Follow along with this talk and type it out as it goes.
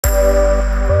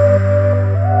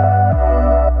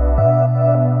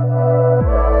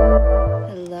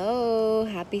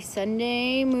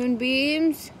Sunday,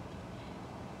 moonbeams.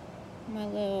 My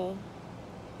little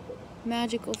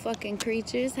magical fucking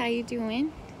creatures. How you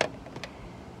doing?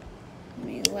 Let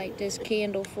me light this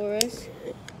candle for us.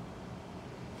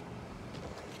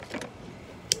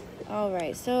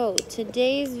 Alright, so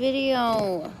today's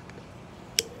video.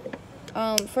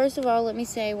 First of all, let me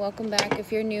say welcome back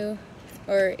if you're new,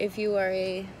 or if you are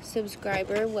a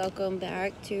subscriber, welcome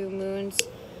back to Moon's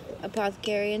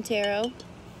Apothecary and Tarot.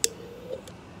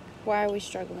 Why are we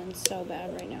struggling so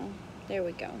bad right now? There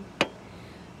we go.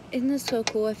 Isn't this so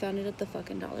cool? I found it at the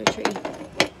fucking Dollar Tree.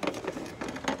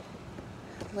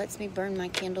 Lets me burn my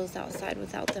candles outside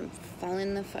without them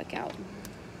falling the fuck out.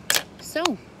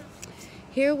 So,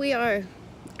 here we are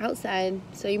outside.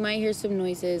 So you might hear some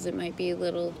noises. It might be a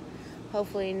little,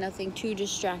 hopefully nothing too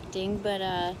distracting.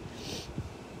 But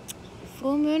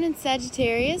full moon in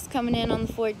Sagittarius coming in on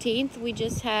the 14th. We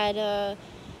just had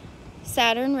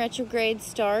Saturn retrograde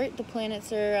start. The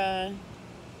planets are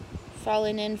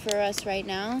falling in for us right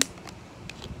now.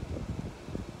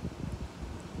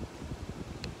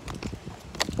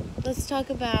 Let's talk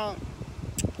a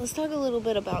little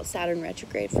bit about Saturn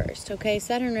retrograde first, okay?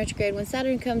 Saturn retrograde, when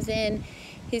Saturn comes in,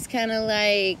 he's kind of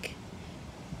like,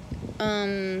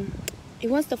 he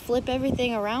wants to flip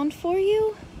everything around for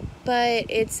you, but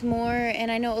it's more,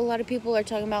 and I know a lot of people are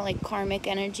talking about like karmic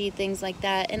energy, things like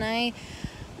that, and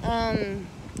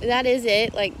that is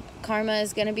it, like karma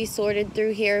is going to be sorted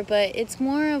through here, but it's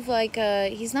more of like,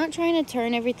 he's not trying to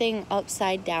turn everything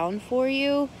upside down for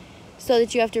you so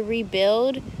that you have to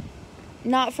rebuild.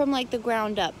 Not from like the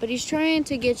ground up, but he's trying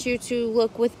to get you to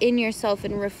look within yourself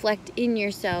and reflect in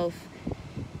yourself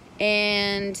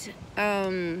and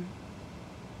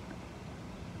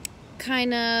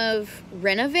kind of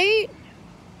renovate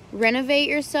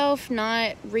yourself,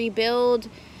 not rebuild.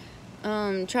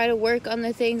 Try to work on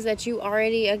the things that you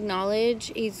already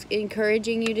acknowledge. He's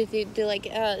encouraging you to like,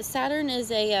 Saturn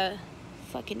is a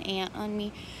fucking ant on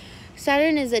me.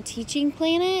 Saturn is a teaching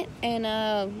planet,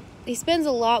 and he spends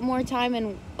a lot more time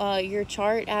in your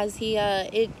chart as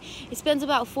it spends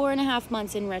about 4.5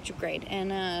 months in retrograde.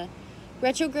 And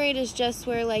retrograde is just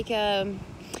where, like,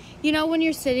 you know, when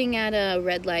you're sitting at a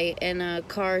red light and a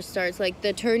car starts, like,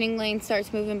 the turning lane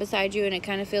starts moving beside you and it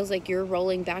kind of feels like you're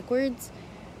rolling backwards.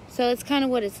 So it's kind of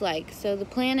what it's like. So the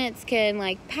planets can,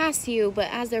 like, pass you, but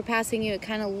as they're passing you, it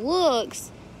kind of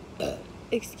looks,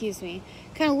 excuse me,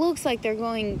 kind of looks like they're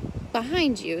going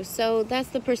behind you. So that's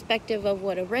the perspective of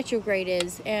what a retrograde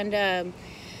is. And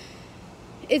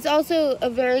it's also a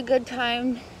very good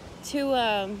time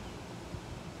to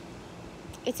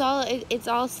it's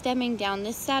all stemming down,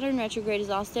 this Saturn retrograde is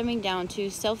all stemming down to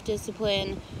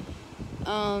self-discipline,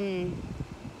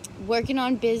 working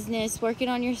on business, working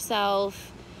on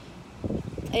yourself.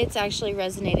 It's actually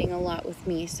resonating a lot with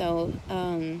me. So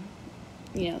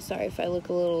you know, sorry if I look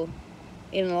a little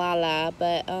in la,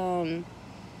 but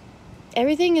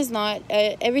everything is not,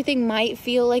 everything might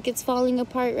feel like it's falling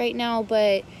apart right now,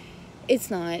 but it's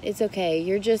not. It's okay.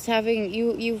 You're just having,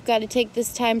 you've got to take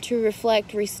this time to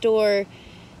reflect, restore,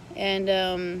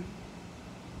 and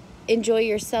enjoy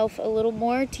yourself a little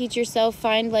more. Teach yourself,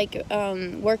 find, like,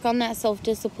 work on that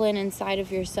self-discipline inside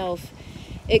of yourself.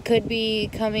 It could be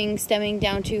stemming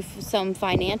down to some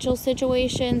financial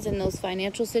situations, and those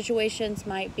financial situations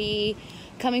might be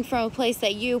coming from a place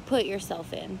that you put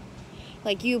yourself in.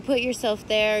 Like, you put yourself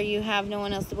there, you have no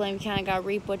one else to blame, you kind of got to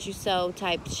reap what you sow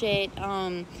type shit.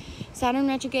 Saturn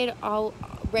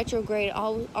retrograde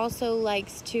also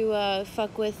likes to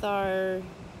fuck with our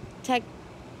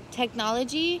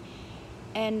technology.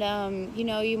 And, you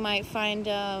know, you might find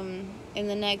in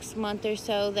the next month or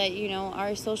so that, you know,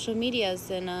 our social medias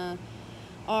and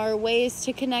our ways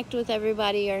to connect with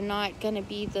everybody are not going to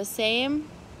be the same.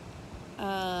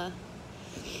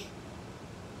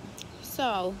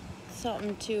 So,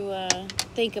 something to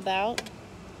think about.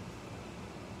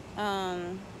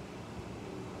 I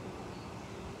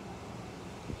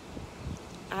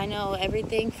know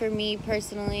everything for me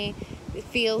personally, it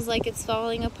feels like it's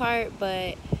falling apart,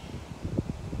 but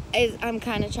I'm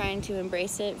kind of trying to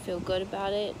embrace it, feel good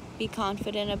about it, be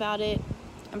confident about it.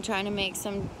 I'm trying to make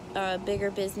some bigger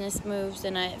business moves,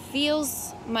 and it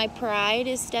feels my pride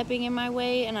is stepping in my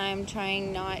way, and I'm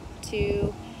trying not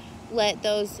to let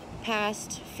those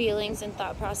past feelings and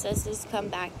thought processes come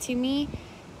back to me,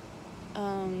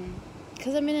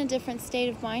 because I'm in a different state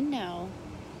of mind now.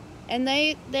 And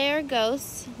they are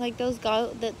ghosts, like those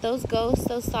ghosts,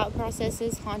 those thought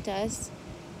processes haunt us.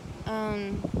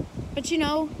 But you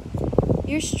know,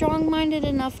 you're strong-minded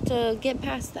enough to get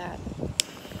past that.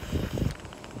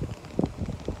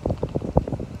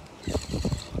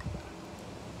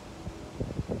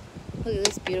 Look at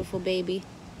this beautiful baby.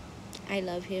 I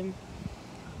love him.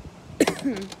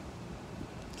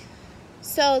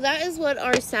 So that is what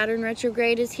our Saturn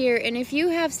retrograde is here. And if you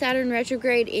have Saturn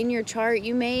retrograde in your chart,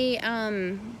 you may,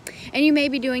 and you may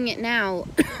be doing it now,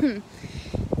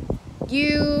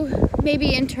 you may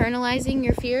be internalizing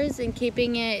your fears and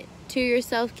keeping it to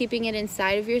yourself, keeping it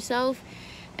inside of yourself.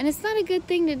 And it's not a good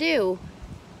thing to do.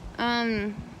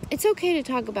 It's okay to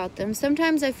talk about them.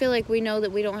 Sometimes I feel like we know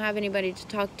that we don't have anybody to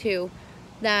talk to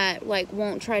that, like,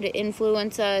 won't try to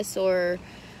influence us, or,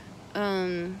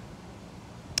 I'm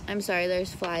sorry,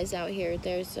 there's flies out here.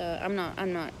 There's, I'm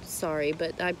not sorry,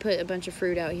 but I put a bunch of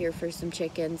fruit out here for some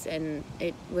chickens, and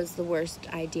it was the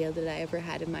worst idea that I ever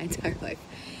had in my entire life.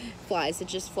 Flies, it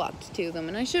just flocked to them,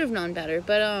 and I should have known better.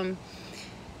 But,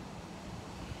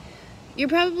 you're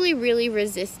probably really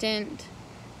resistant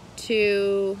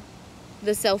to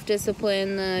the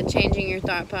self-discipline, the changing your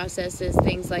thought processes,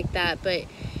 things like that. But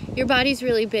your body's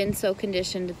really been so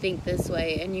conditioned to think this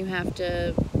way, and you have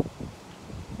to,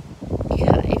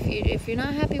 if you're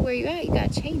not happy where you're at, you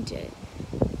gotta change it.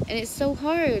 And it's so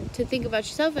hard to think about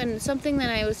yourself. And something that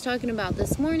I was talking about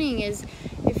this morning is,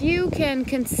 if you can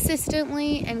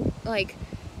consistently and, like,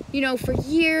 you know, for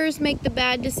years make the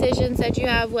bad decisions that you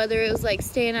have, whether it was like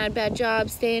staying at a bad job,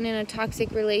 staying in a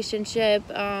toxic relationship,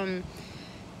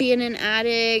 being an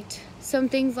addict, some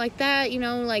things like that, you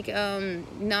know, like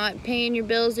not paying your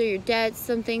bills or your debts,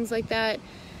 some things like that.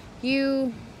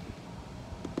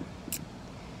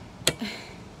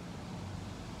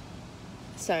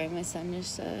 Sorry, my son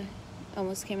just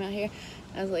almost came out here.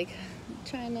 I was like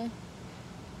trying to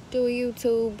do a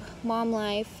YouTube mom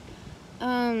life.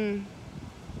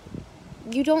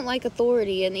 You don't like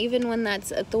authority, and even when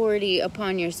that's authority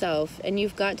upon yourself, and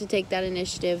you've got to take that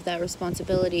initiative, that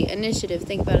responsibility.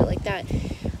 Think about it like that.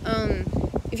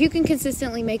 If you can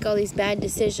consistently make all these bad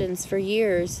decisions for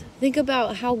years, think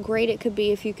about how great it could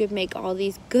be if you could make all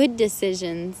these good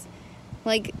decisions.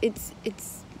 Like, it's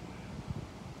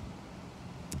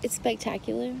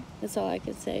spectacular. That's all I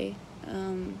could say.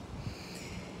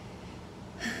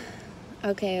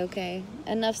 Okay.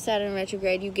 Enough Saturn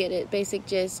retrograde. You get it. Basic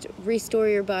gist. Restore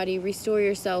your body. Restore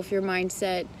yourself, your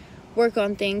mindset. Work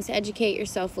on things. Educate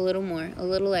yourself a little more. A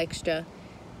little extra.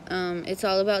 It's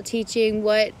all about teaching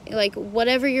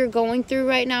whatever you're going through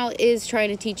right now is trying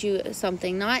to teach you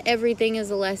something. Not everything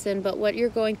is a lesson, but what you're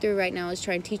going through right now is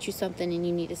trying to teach you something, and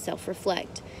you need to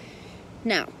self-reflect.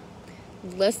 Now,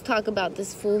 let's talk about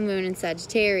this full moon in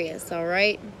Sagittarius, all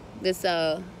right?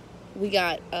 We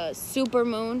got a super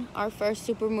moon, our first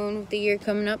super moon of the year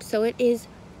coming up, so it is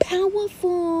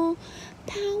powerful.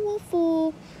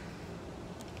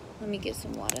 Let me get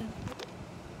some water.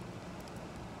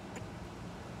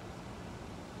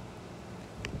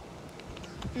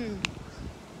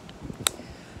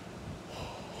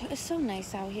 It's so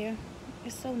nice out here.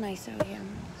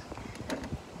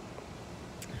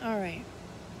 All right.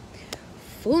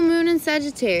 Full moon in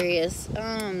Sagittarius.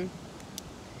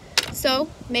 So,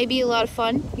 maybe a lot of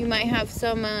fun. You might have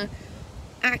some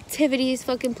activities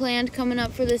fucking planned coming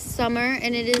up for this summer.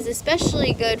 And it is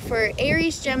especially good for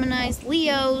Aries, Geminis,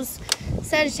 Leos,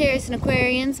 Sagittarius, and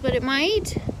Aquarians. But it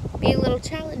might be a little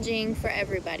challenging for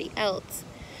everybody else.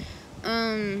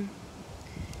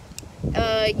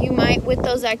 You might, with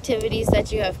those activities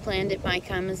that you have planned, it might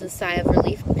come as a sigh of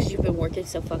relief because you've been working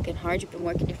so fucking hard. You've been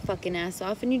working your fucking ass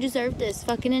off, and you deserve this.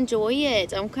 Fucking enjoy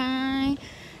it, okay?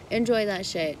 Enjoy that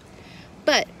shit.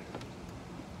 But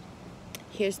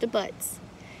here's the buts.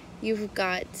 You've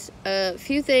got a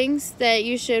few things that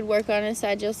you should work on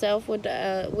inside yourself with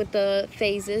the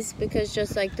phases, because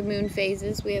just like the moon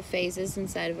phases, we have phases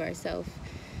inside of ourselves,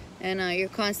 and you're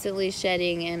constantly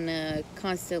shedding and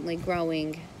constantly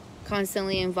growing,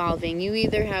 constantly evolving. You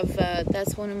either have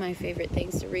that's one of my favorite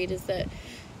things to read, is that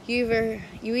you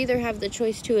either have the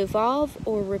choice to evolve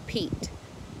or repeat.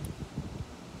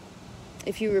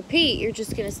 If you repeat, you're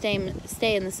just going to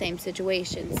stay in the same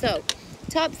situation. So,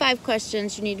 top 5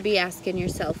 questions you need to be asking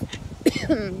yourself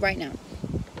right now.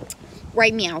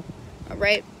 Right meow. All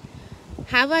right?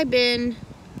 Have you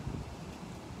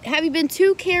been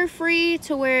too carefree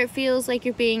to where it feels like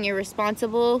you're being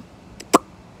irresponsible?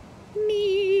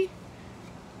 Me.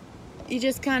 You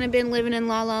just kind of been living in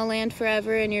la la land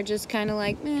forever, and you're just kind of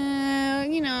like,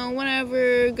 you know,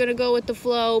 whatever, gonna go with the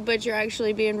flow, but you're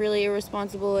actually being really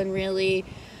irresponsible and really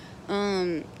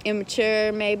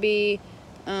immature, maybe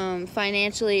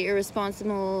financially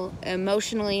irresponsible,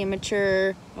 emotionally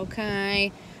immature,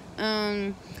 okay?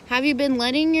 Have you been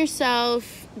letting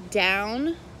yourself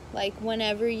down, like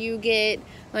whenever you get,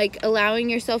 like allowing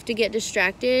yourself to get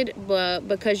distracted but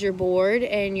because you're bored,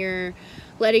 and you're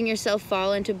letting yourself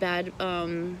fall into bad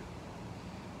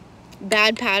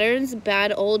bad patterns,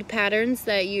 bad old patterns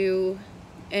that you,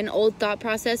 and old thought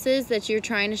processes that you're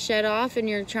trying to shed off, and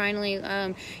you're kindly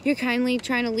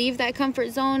trying to leave that comfort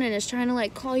zone, and it's trying to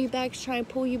like call you back, trying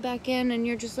to pull you back in, and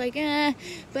you're just like, I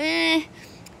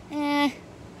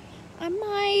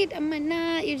might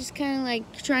not. You're just kind of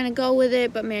like trying to go with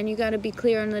it, but man, you got to be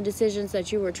clear on the decisions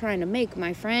that you were trying to make,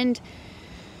 my friend.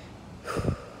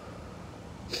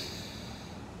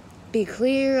 Be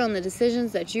clear on the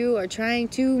decisions that you are trying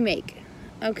to make.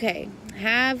 Okay.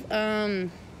 Have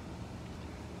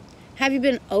you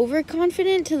been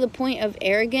overconfident to the point of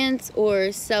arrogance or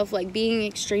being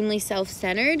extremely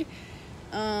self-centered?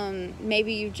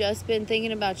 Maybe you've just been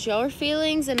thinking about your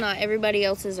feelings and not everybody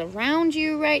else's around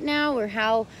you right now, or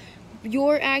how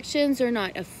your actions are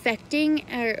not affecting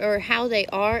or how they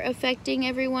are affecting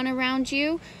everyone around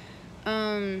you.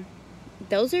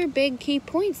 Those are big key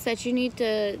points that you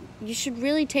should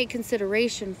really take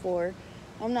consideration for.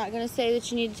 I'm not going to say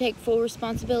that you need to take full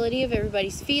responsibility of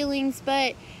everybody's feelings,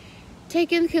 but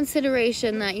take in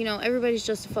consideration that, everybody's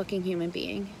just a fucking human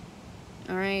being.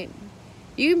 All right?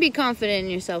 You can be confident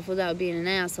in yourself without being an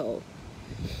asshole.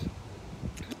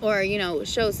 Or,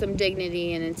 show some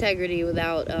dignity and integrity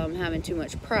without having too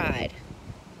much pride.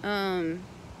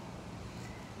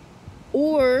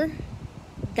 Or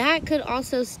that could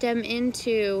also stem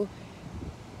into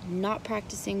not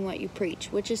practicing what you preach,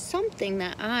 which is something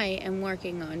that I am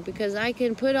working on, because I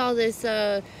can put all this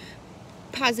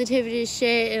positivity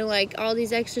shit and like all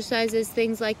these exercises,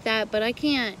 things like that, but I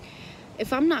can't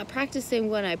if I'm not practicing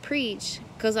what I preach,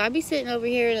 because I be sitting over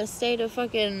here in a state of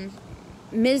fucking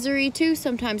misery too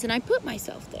sometimes, and I put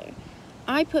myself there.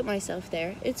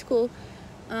 It's cool.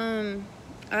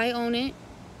 I own it,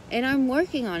 and I'm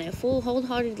working on it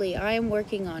wholeheartedly. I am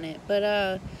working on it,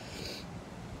 but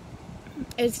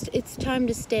it's time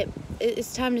to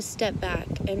step back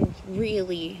and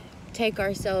really take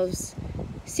ourselves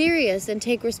serious and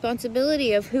take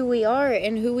responsibility of who we are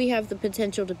and who we have the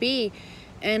potential to be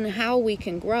and how we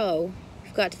can grow.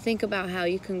 You've got to think about how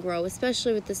you can grow,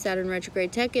 especially with the Saturn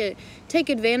retrograde. Take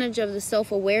advantage of the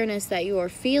self-awareness that you are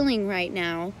feeling right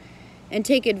now, and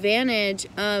take advantage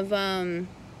of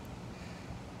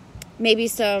maybe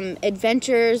some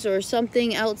adventures or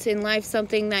something else in life,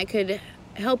 something that could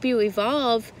help you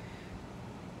evolve.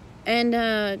 And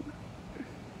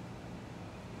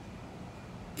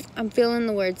I'm feeling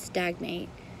the word stagnate.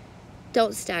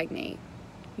 Don't stagnate.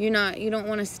 You don't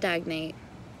want to stagnate.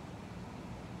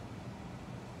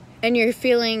 And you're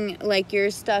feeling like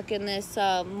you're stuck in this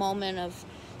moment of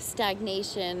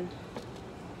stagnation,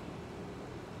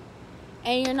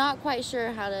 and you're not quite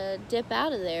sure how to dip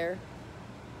out of there.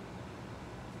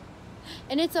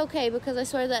 And it's okay, because I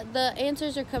swear that the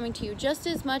answers are coming to you just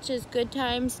as much as good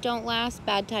times don't last,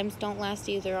 bad times don't last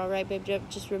either. All right, babe,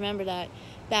 just remember that.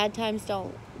 Bad times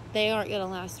they aren't going to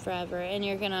last forever. And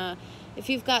if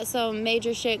you've got some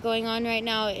major shit going on right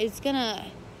now, it's going to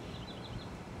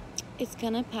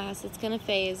pass, it's going to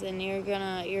phase, and you're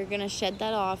going to shed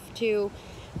that off too.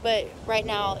 But right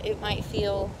now it might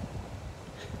feel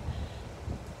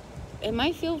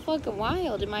fucking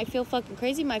wild. It might feel fucking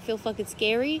crazy. It might feel fucking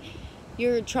scary.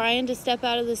 You're trying to step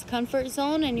out of this comfort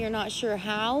zone and you're not sure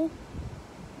how.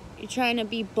 You're trying to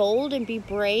be bold and be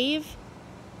brave.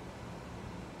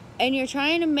 And you're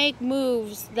trying to make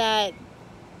moves that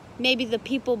maybe the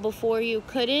people before you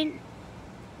couldn't.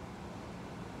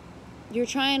 You're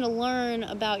trying to learn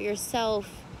about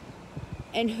yourself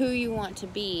and who you want to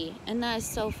be. And that is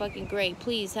so fucking great.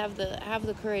 Please have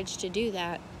the courage to do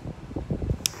that.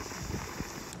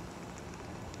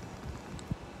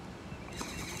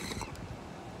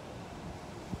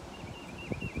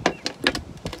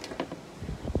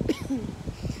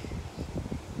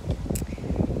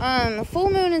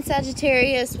 Full moon in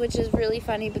Sagittarius, which is really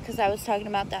funny because I was talking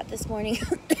about that this morning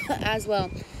as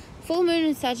well. Full moon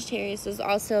in Sagittarius is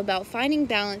also about finding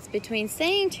balance between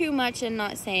saying too much and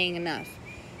not saying enough.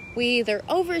 We either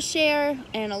overshare,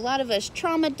 and a lot of us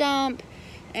trauma dump,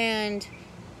 and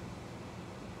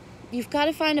you've got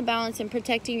to find a balance in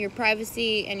protecting your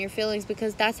privacy and your feelings,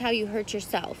 because that's how you hurt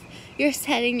yourself. You're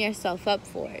setting yourself up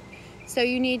for it. So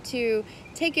you need to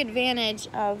take advantage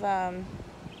of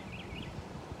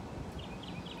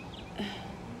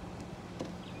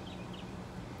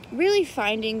really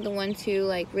finding the ones who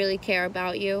like really care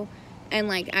about you and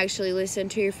like actually listen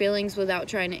to your feelings without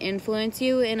trying to influence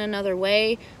you in another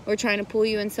way, or trying to pull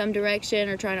you in some direction,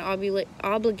 or trying to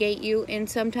obligate you in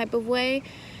some type of way.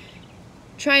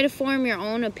 Try to form your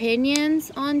own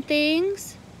opinions on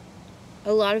things.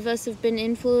 A lot of us have been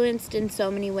influenced in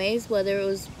so many ways, whether it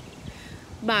was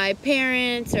by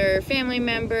parents or family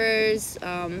members,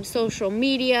 social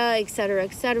media, etc.,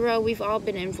 etc. We've all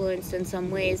been influenced in some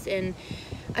ways, and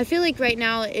I feel like right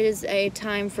now it is a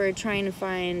time for trying to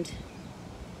find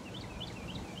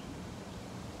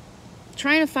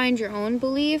your own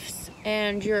beliefs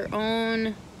and your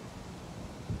own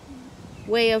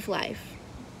way of life.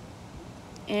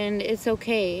 And it's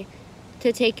okay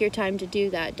to take your time to do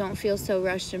that. Don't feel so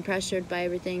rushed and pressured by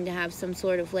everything to have some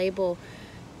sort of label.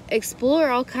 Explore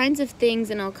all kinds of things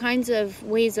and all kinds of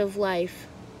ways of life.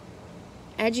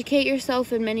 Educate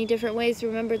yourself in many different ways.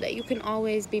 Remember that you can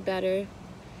always be better.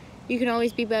 You can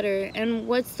always be better. And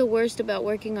what's the worst about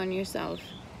working on yourself?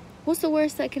 What's the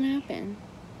worst that can happen?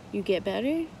 You get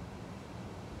better?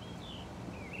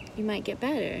 You might get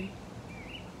better.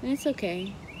 And it's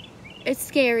okay. It's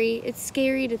scary. It's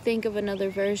scary to think of another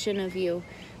version of you.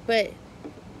 But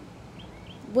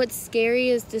what's scary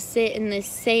is to sit in this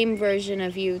same version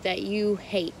of you that you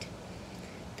hate,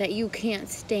 that you can't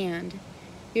stand.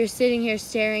 You're sitting here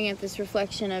staring at this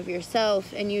reflection of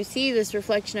yourself, and you see this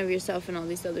reflection of yourself in all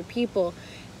these other people,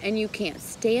 and you can't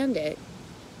stand it.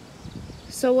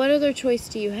 So what other choice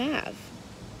do you have?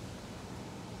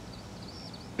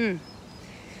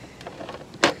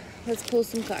 Let's pull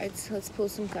some cards. Let's pull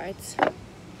some cards.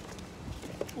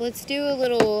 Let's do a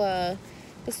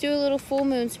little full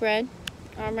moon spread.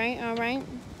 All right.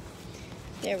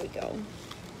 There we go.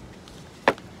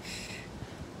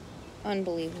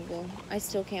 Unbelievable. I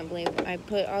still can't believe it. I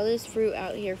put all this fruit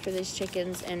out here for these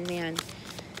chickens, and man,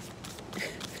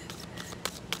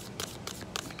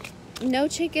 no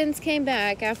chickens came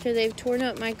back after they've torn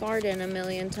up my garden a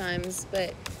million times,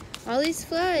 but all these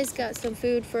flies got some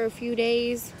food for a few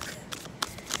days.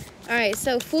 Alright,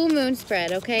 so full moon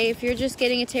spread, okay? If you're just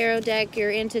getting a tarot deck,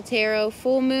 you're into tarot,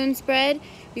 full moon spread,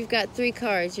 you've got 3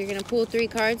 cards. You're going to pull 3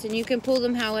 cards, and you can pull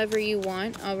them however you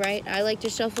want, alright? I like to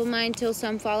shuffle mine till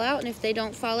some fall out, and if they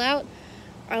don't fall out,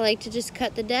 I like to just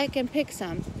cut the deck and pick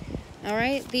some.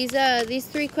 Alright, these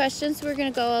 3 questions, we're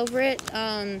going to go over it.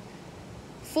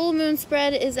 Full moon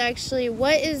spread is actually,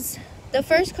 the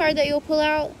first card that you'll pull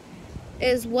out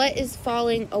is what is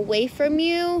falling away from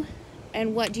you,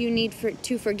 and what do you need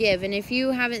to forgive. And if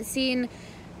you haven't seen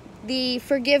the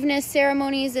forgiveness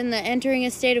ceremonies and the entering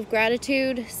a state of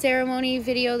gratitude ceremony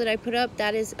video that I put up,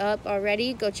 that is up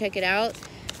already. Go check it out.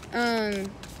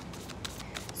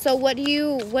 So what do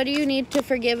you need to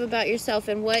forgive about yourself,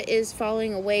 and what is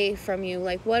falling away from you?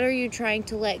 Like, what are you trying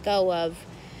to let go of?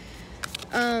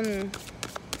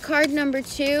 Card number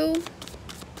 2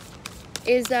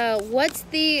 is what's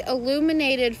the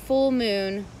illuminated full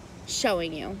moon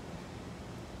showing you?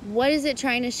 What is it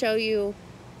trying to show you?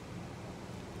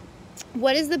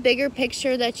 What is the bigger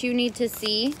picture that you need to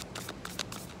see?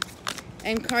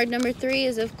 And card number 3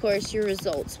 is, of course, your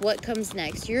results. What comes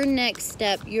next? Your next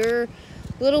step, your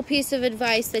little piece of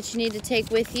advice that you need to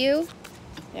take with you.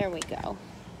 There we go.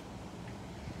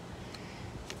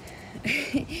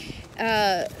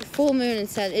 Full moon and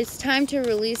said it's time to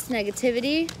release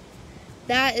negativity.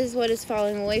 That is what is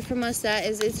falling away from us. That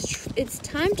is, it's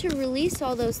time to release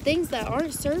all those things that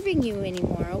aren't serving you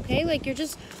anymore, okay? Like, you're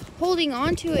just holding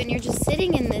on to it, and you're just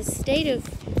sitting in this state of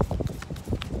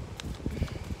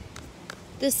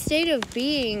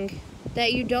being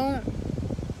that you don't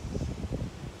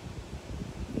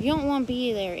want to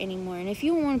be there anymore. And if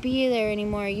you don't want to be there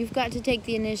anymore, you've got to take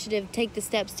the initiative, take the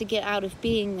steps to get out of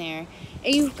being there.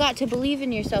 And you've got to believe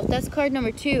in yourself. That's card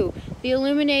number 2. The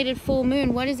illuminated full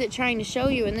moon. What is it trying to show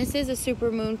you? And this is a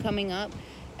super moon coming up.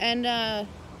 And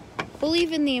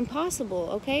believe in the impossible,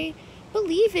 okay?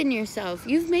 Believe in yourself.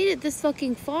 You've made it this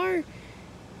fucking far.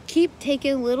 Keep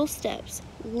taking little steps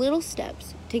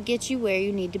to get you where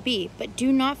you need to be. But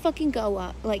do not fucking go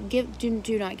up. Like, do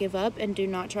not give up, and do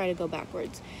not try to go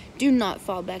backwards. Do not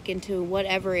fall back into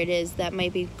whatever it is that may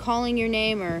be calling your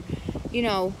name, or, you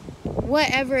know,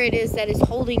 whatever it is that is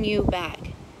holding you back.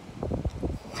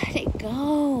 Let it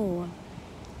go.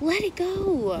 Let it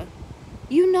go.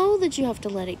 You know that you have to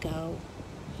let it go.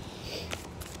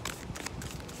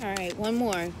 All right, one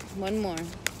more.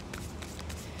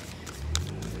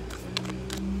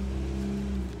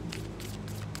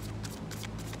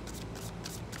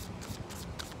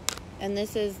 And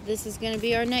this is going to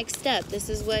be our next step. This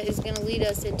is what is going to lead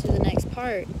us into the next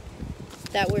part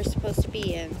that we're supposed to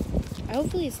be in.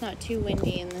 Hopefully it's not too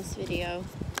windy in this video,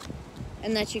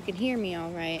 and that you can hear me all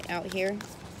right out here.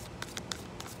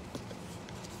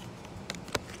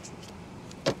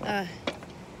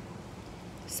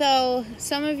 So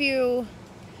some of you,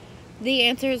 the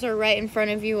answers are right in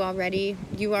front of you already.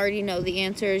 You already know the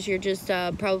answers. You're just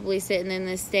probably sitting in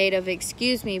this state of,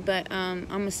 excuse me, but I'm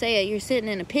gonna say it, you're sitting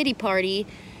in a pity party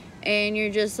and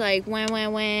you're just like, wah, wah,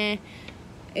 wah,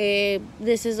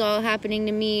 this is all happening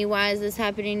to me, why is this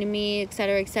happening to me,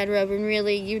 etc., etc. When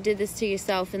really you did this to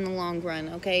yourself in the long run,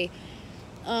 okay?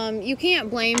 You can't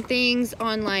blame things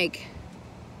on, like,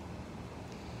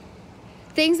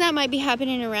 things that might be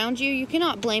happening around you. You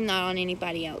cannot blame that on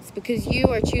anybody else, because you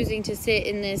are choosing to sit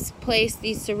in this place,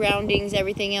 these surroundings,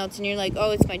 everything else, and you're like,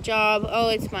 oh, it's my job, oh,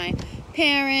 it's my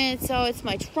parents, oh, it's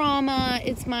my trauma,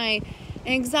 it's my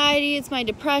anxiety, it's my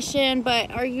depression.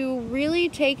 But are you really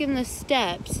taking the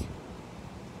steps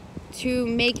to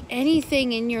make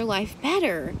anything in your life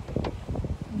better?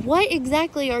 What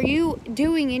exactly are you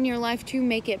doing in your life to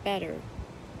make it better?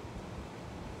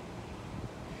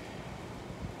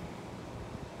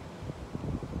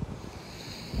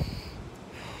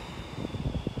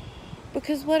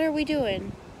 Because what are we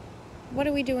doing? What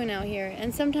are we doing out here?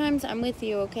 And sometimes I'm with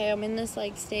you, okay? I'm in this,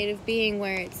 like, state of being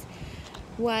where it's,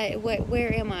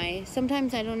 where am I?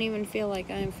 Sometimes I don't even feel like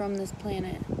I am from this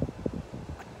planet.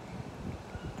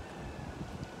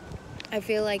 I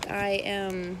feel like I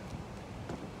am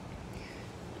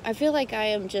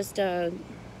just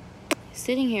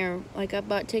sitting here. Like, I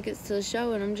bought tickets to the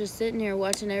show and I'm just sitting here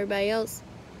watching everybody else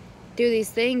do these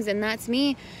things, and that's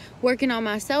me working on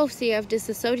myself. See, I've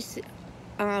disassociated.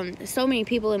 So many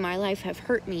people in my life have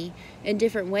hurt me in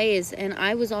different ways, and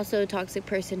I was also a toxic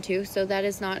person too, so that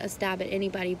is not a stab at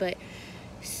anybody, but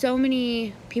so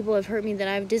many people have hurt me that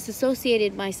I've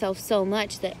disassociated myself so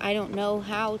much that I don't know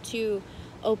how to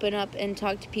open up and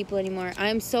talk to people anymore.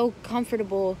 I'm so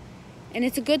comfortable, and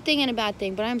it's a good thing and a bad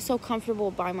thing, but I'm so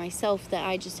comfortable by myself that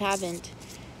I just haven't.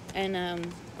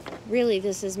 And really,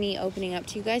 this is me opening up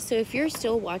to you guys. So if you're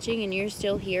still watching and you're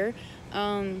still here,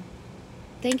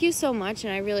 thank you so much,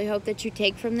 and I really hope that you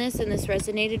take from this and this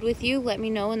resonated with you. Let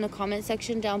me know in the comment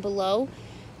section down below.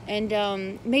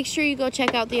 And make sure you go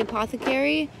check out the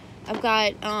apothecary. I've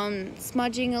got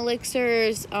smudging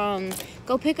elixirs.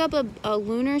 Go pick up a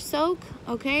lunar soak,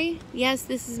 okay? Yes,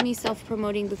 this is me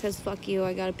self-promoting, because fuck you.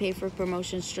 I gotta pay for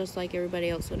promotions just like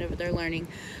everybody else whenever they're learning.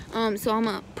 So I'm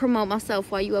gonna promote myself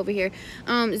while you over here.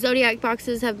 Zodiac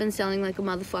boxes have been selling like a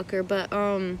motherfucker, but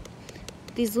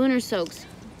these lunar soaks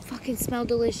fucking smell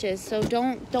delicious, so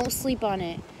don't sleep on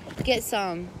it. Get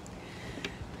some.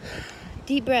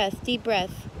 Deep breath, deep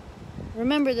breath.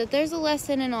 Remember that there's a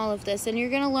lesson in all of this, and you're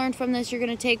going to learn from this, you're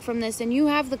going to take from this, and you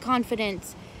have the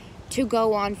confidence to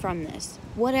go on from this.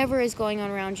 Whatever is going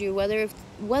on around you, whether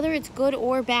it's good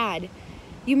or bad.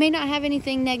 You may not have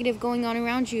anything negative going on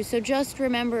around you, so just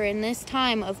remember in this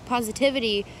time of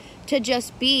positivity to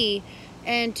just be,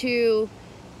 and to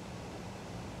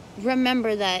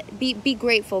remember that, be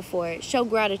grateful for it, show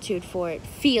gratitude for it,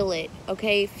 feel it,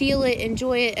 okay? Feel it,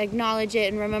 enjoy it, acknowledge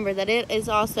it, and remember that it is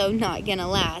also not gonna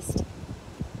last.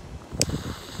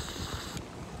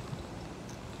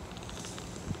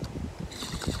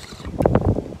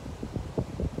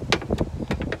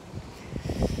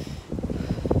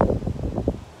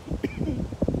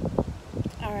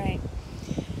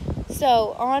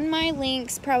 So on my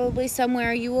links, probably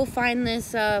somewhere, you will find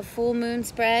this full moon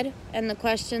spread and the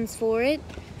questions for it.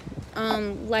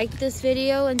 Like this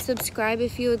video and subscribe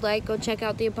if you would like. Go check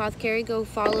out the apothecary. Go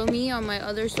follow me on my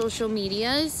other social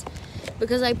medias,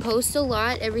 because I post a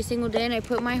lot every single day, and I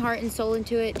put my heart and soul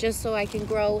into it just so I can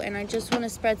grow. And I just want to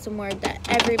spread some word that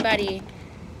everybody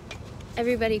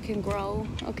can grow,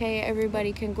 okay?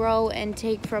 Everybody can grow and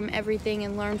take from everything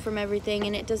and learn from everything,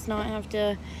 and it does not have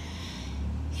to,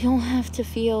 you don't have to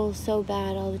feel so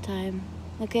bad all the time,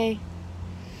 okay?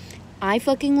 I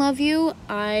fucking love you.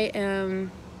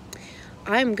 I'm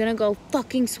gonna go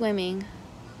fucking swimming.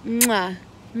 Mwah.